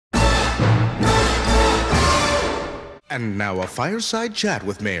And now a fireside chat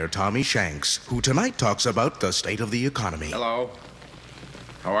with Mayor Tommy Shanks, who tonight talks about the state of the economy. Hello.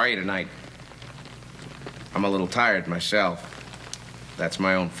 How are you tonight? I'm a little tired myself. That's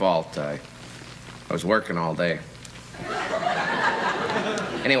my own fault. I was working all day.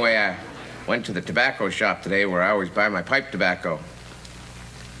 Anyway, I went to the tobacco shop today where I always buy my pipe tobacco.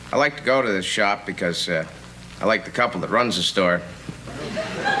 I like to go to this shop because I like the couple that runs the store.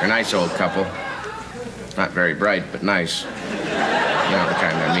 They're a nice old couple. Not very bright, but nice. You know the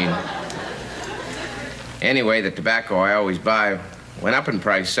kind I mean. Anyway, the tobacco I always buy went up in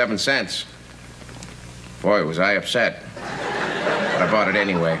price 7 cents. Boy, was I upset. But I bought it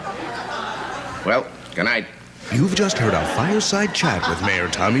anyway. Well, good night. You've just heard a fireside chat with Mayor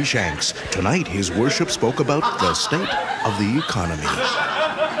Tommy Shanks. Tonight, his worship spoke about the state of the economy.